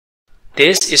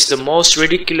This is the most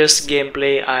ridiculous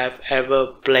gameplay I've ever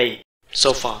played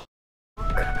so far.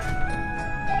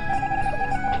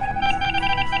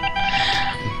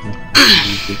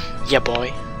 Yeah,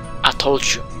 boy. I told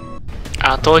you.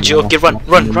 Okay, run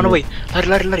away.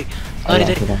 Lari.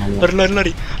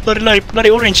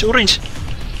 Orange.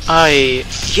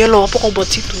 Yellow. Apa kau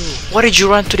buat situ? Why did you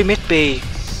run to the mid bay?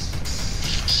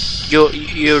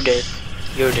 You're dead.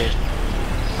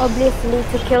 Obviously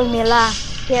to kill me lah.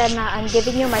 Here now, I'm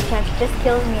giving you my chance. Just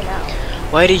kill me now.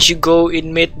 Why did you go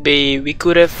in mid bay? We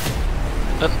could have.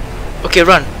 Okay,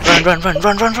 run.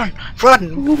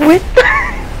 Wait.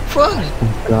 Run.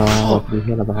 God,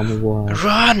 apa kamu buat?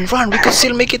 Run. We can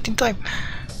still make it in time.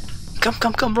 Come.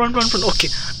 Run. Okay.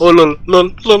 Oh lol.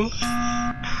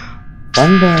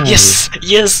 Pandai. Yes.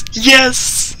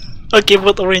 Okay,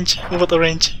 vote orange.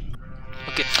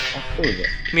 Okay.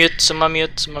 Mute.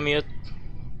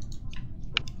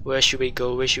 Where should we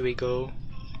go?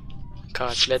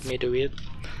 God, let me do it.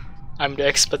 I'm the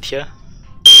expert here.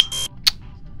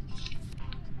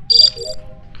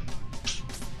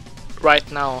 Right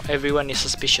now, everyone is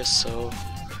suspicious, so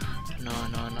no.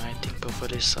 I think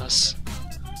purple is sus.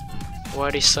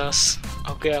 What is sus?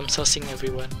 Okay, I'm sussing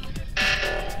everyone.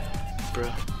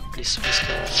 Bro, please go.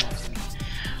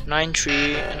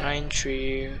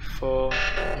 9393490.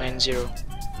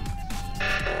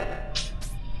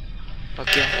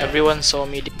 Okay, everyone saw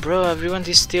me. Bro, everyone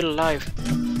is still alive.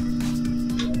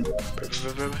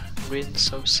 Green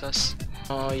so sus.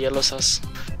 Oh, yellow sus.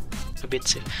 A bit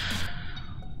safe.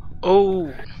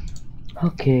 Oh.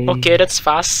 Okay, that's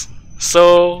fast.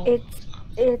 So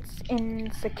It's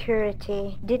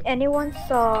insecurity. Did anyone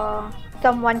saw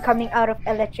someone coming out of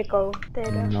electrical?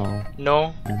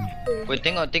 no. Wait,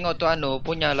 tengok tu anu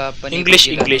punya lah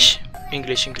English.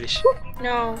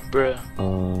 No. Bruh.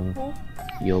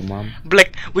 Your mom.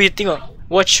 Black. Wait, tengok.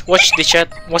 Watch the chat.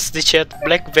 What's the chat?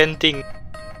 Black venting.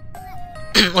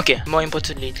 Okay. More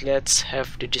importantly, let's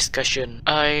have the discussion.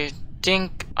 I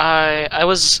think I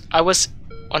was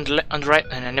on the right.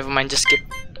 Never mind. Just skip.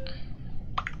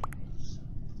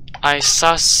 I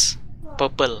sus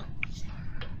purple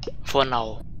for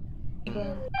now.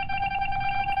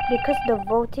 Because the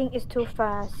voting is too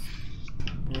fast.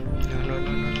 No.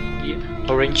 Yeah.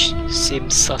 Orange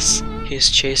seems sus. He's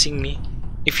chasing me.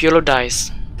 If yellow dies,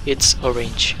 it's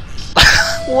orange.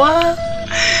 What?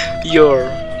 You're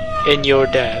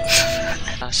dead.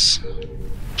 That's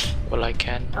all I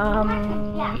can.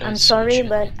 I'm sorry,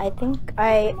 but I think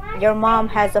your mom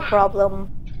has a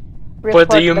problem. What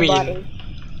do you the mean? Body.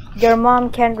 Your mom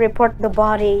can report the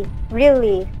body.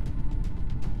 Really?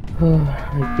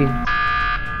 I think.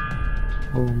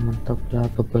 Oh, mantap lah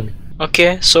purple.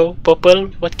 Okay, so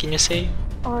purple. What can you say?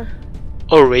 Or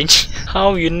Orange?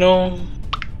 How you know?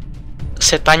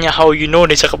 Saya tanya how you know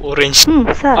dia cakap orange.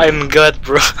 sus. I'm God,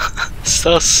 bro.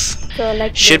 Sus. So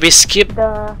like Should we skip?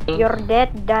 your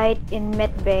dad died in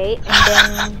medbay, and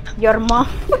then your mom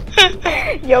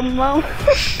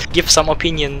Give some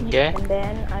opinion, yeah? and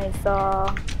then I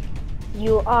saw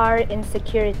you are in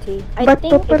security. I But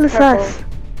think purple it's purple. sus.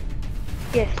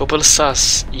 Yes. Purple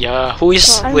sus. Yeah, who is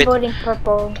So I'm wait? voting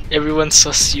purple. Everyone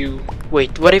sus you.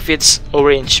 Wait, what if it's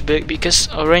orange? Because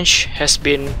orange has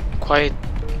been quiet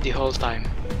the whole time.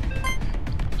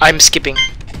 I'm skipping.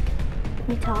 Let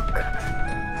me talk.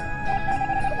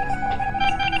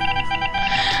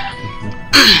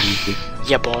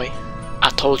 Yeah, boy. I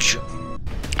told you.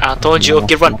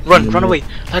 Okay, run away.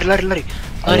 Lari.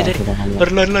 Orange.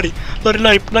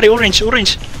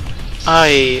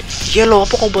 Yellow.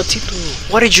 Apa kau buat situ?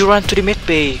 Why did you run to the mid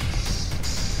bay?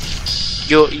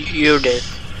 You're dead.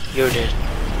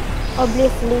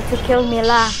 Obviously to kill me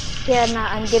lah. Here now,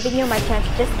 I'm giving you my chance.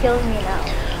 Just kill me now.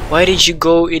 Why did you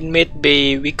go in mid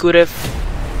bay? We could have.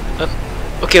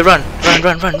 Okay, run. Wait.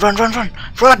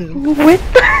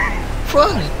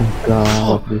 Run.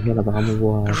 God, apa kamu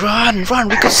buat? Run.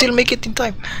 We can still make it in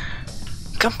time.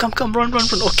 Come. Run.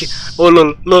 Okay. Oh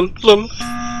lol.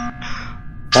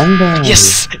 Pandai.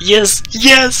 Yes.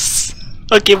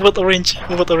 Okay, vote orange.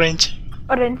 Orange.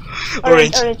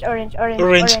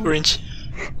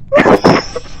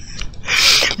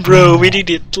 Bro, we did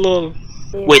it. Lol.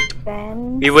 Wait.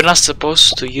 Then We were not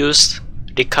supposed to use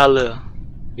the color.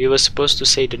 We were supposed to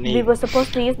say the we name. were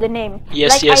supposed to use the name.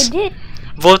 Yes. I did.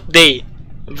 Vote day.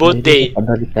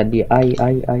 Dari tadi, I.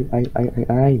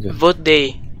 Vote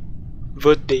day.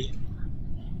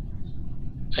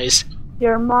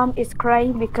 Your mom is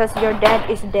crying because your dad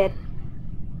is dead.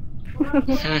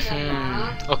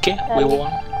 Okay, we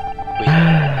won. Wait.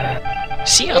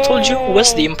 See, I told you,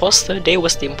 was the imposter. They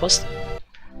was the imposter.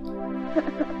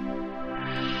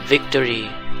 Victory.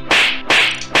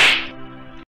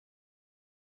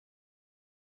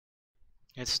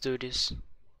 Let's do this.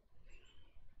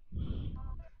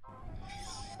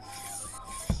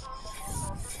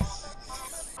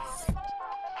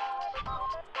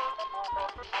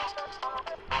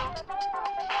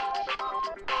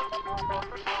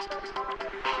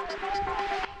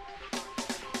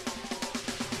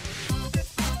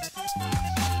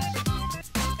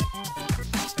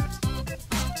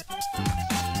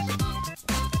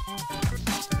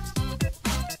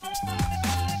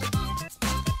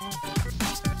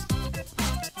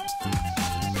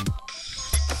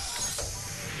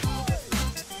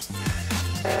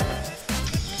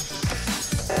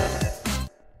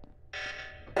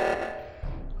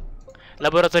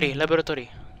 Laboratory.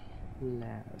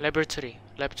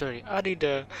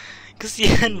 Ada.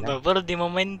 Kesian ba? Baru di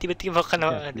momen tiba-tiba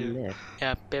kena ada.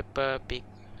 Ya, Peppa Pig.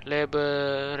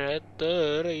 Laboratory.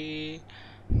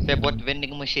 Saya buat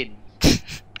vending machine.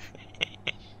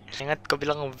 Ingat kau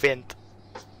bilang vent.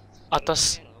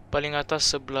 Atas, paling atas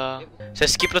sebelah. Saya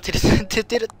skip lah tidak.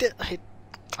 I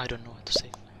don't know what to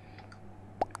say.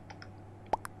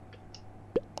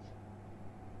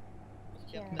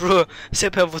 Bro,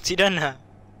 siapa yang buat sidana?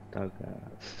 Astaga.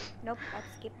 Nope, I'll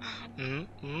skip.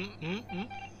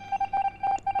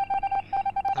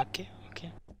 Okay.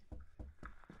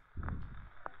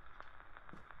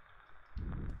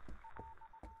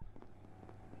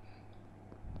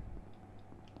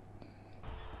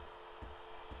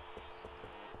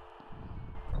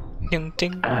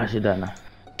 Ting. Sudah nah.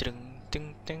 Ting.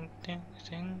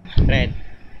 Red.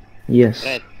 Yes.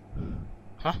 Red.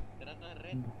 Hah? Ternyata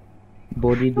red.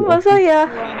 Body di Masa office. ya?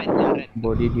 Red.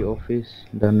 Body di office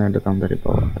dan ada kam dari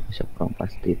bawah. Tapi siapa kurang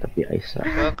pasti. Tapi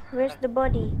Aisyah. Where's the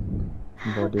body?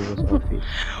 Body was office.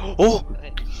 Oh,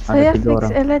 Red. Saya Ada 3 fix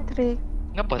orang. elektrik.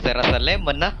 Ngapa saya rasa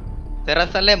lemon nah? Saya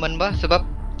rasa lemon bah sebab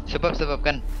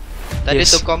kan. Tadi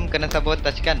Yes. tuh kom kena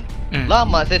sabotage kan. Mm.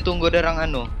 Lama saya tunggu orang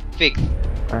fix.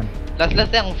 Kan.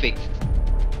 Last yang fix.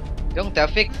 Yang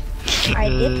tak fix. I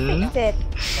did fix it.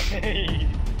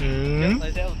 Yang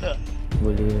saya udah.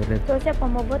 Boleh red. So siapa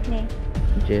mau vote nih?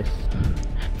 Jess.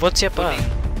 vote siapa? Kuning.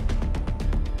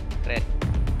 Red.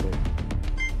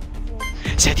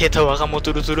 Saya tidak tahu, kamu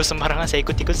tuduh-tuduh sembarangan. Saya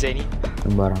ikut-ikut Zeni.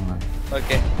 Sembarangan.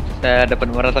 Oke. Saya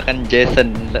dapat merasakan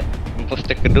Jason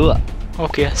imposter kedua.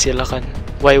 Oke, silakan.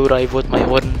 Why would I vote my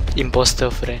own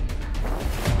imposter friend?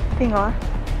 Tinggal.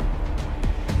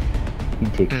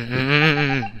 Eject.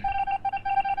 Aduh.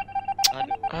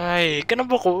 Ay,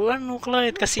 kenapa kau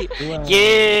Clyde kasih? Wow.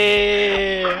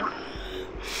 Yeah.